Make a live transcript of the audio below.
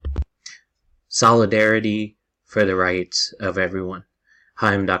Solidarity for the rights of everyone.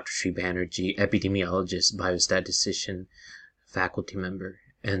 Hi, I'm Dr. Sri Banerjee, epidemiologist, biostatistician, faculty member.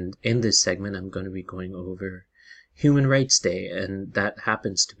 And in this segment, I'm going to be going over Human Rights Day, and that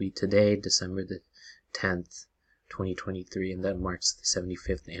happens to be today, December the 10th, 2023, and that marks the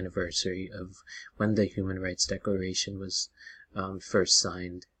 75th anniversary of when the Human Rights Declaration was first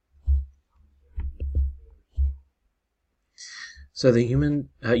signed. So the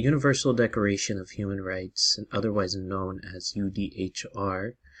Universal Declaration of Human Rights, otherwise known as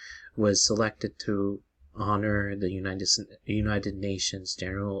UDHR, was selected to honor the United Nations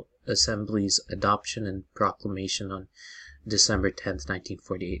General Assembly's adoption and proclamation on December 10th,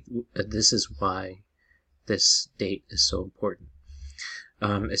 1948. This is why this date is so important.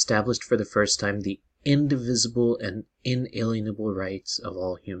 Established for the first time the indivisible and inalienable rights of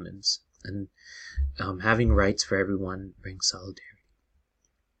all humans. And having rights for everyone brings solidarity.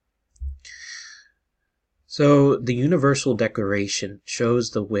 So the Universal Declaration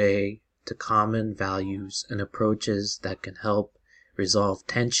shows the way to common values and approaches that can help resolve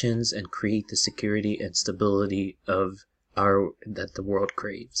tensions and create the security and stability that the world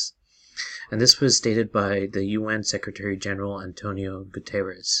craves. And this was stated by the UN Secretary General Antonio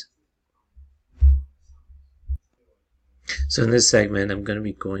Guterres. So in this segment, I'm going to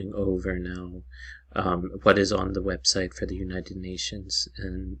be going over now what is on the website for the United Nations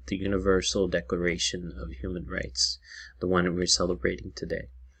and the Universal Declaration of Human Rights, the one we're celebrating today.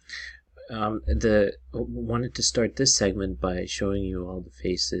 Wanted to start this segment by showing you all the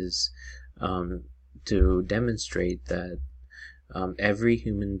faces to demonstrate that every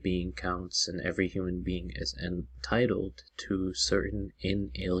human being counts and every human being is entitled to certain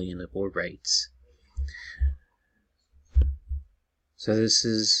inalienable rights. So this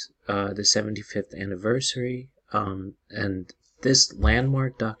is the 75th anniversary, and this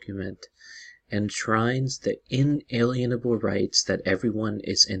landmark document enshrines the inalienable rights that everyone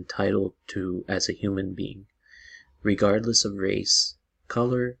is entitled to as a human being, regardless of race,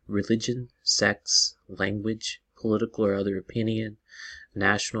 color, religion, sex, language, political or other opinion,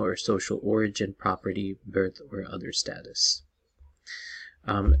 national or social origin, property, birth, or other status.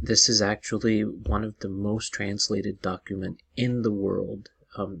 This is actually one of the most translated documents in the world,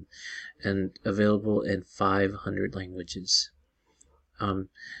 and available in 500 languages.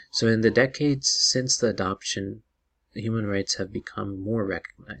 So in the decades since the adoption, human rights have become more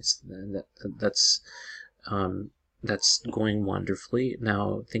recognized, and that's going wonderfully.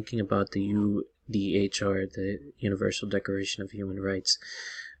 Now, thinking about the UDHR, the Universal Declaration of Human Rights,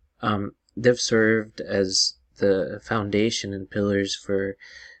 they've served as the foundation and pillars for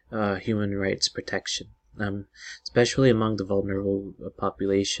human rights protection, especially among the vulnerable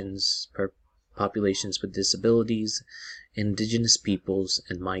populations with disabilities, indigenous peoples,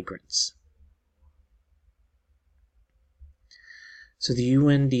 and migrants. So the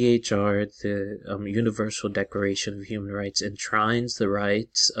UNDHR, the Universal Declaration of Human Rights, enshrines the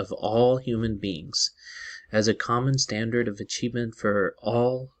rights of all human beings as a common standard of achievement for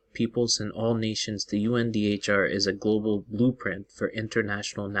all peoples and all nations. The UNDHR is a global blueprint for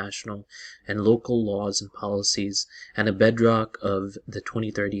international, national, and local laws and policies, and a bedrock of the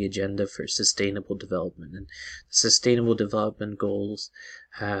 2030 Agenda for Sustainable Development. And the Sustainable Development Goals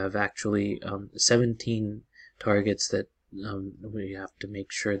have actually 17 targets that we have to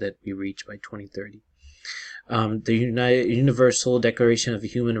make sure that we reach by 2030. The Universal Declaration of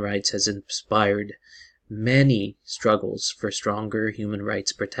Human Rights has inspired many struggles for stronger human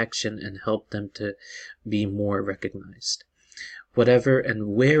rights protection and help them to be more recognized. Whatever and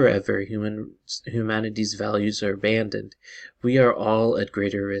wherever humanity's values are abandoned, we are all at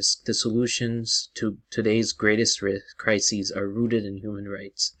greater risk. The solutions to today's greatest crises are rooted in human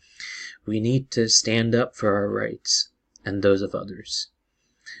rights. We need to stand up for our rights and those of others.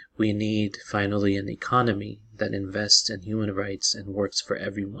 We need, finally, an economy that invests in human rights and works for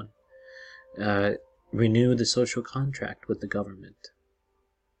everyone. Renew the social contract with the government.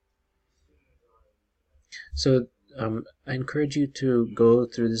 So I encourage you to go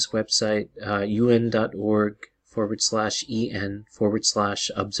through this website,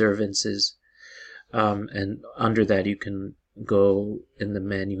 un.org/en/observances, and under that you can go in the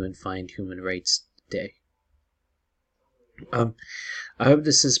menu and find Human Rights Day. I hope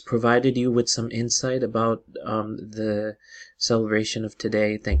this has provided you with some insight about the celebration of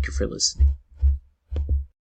today. Thank you for listening.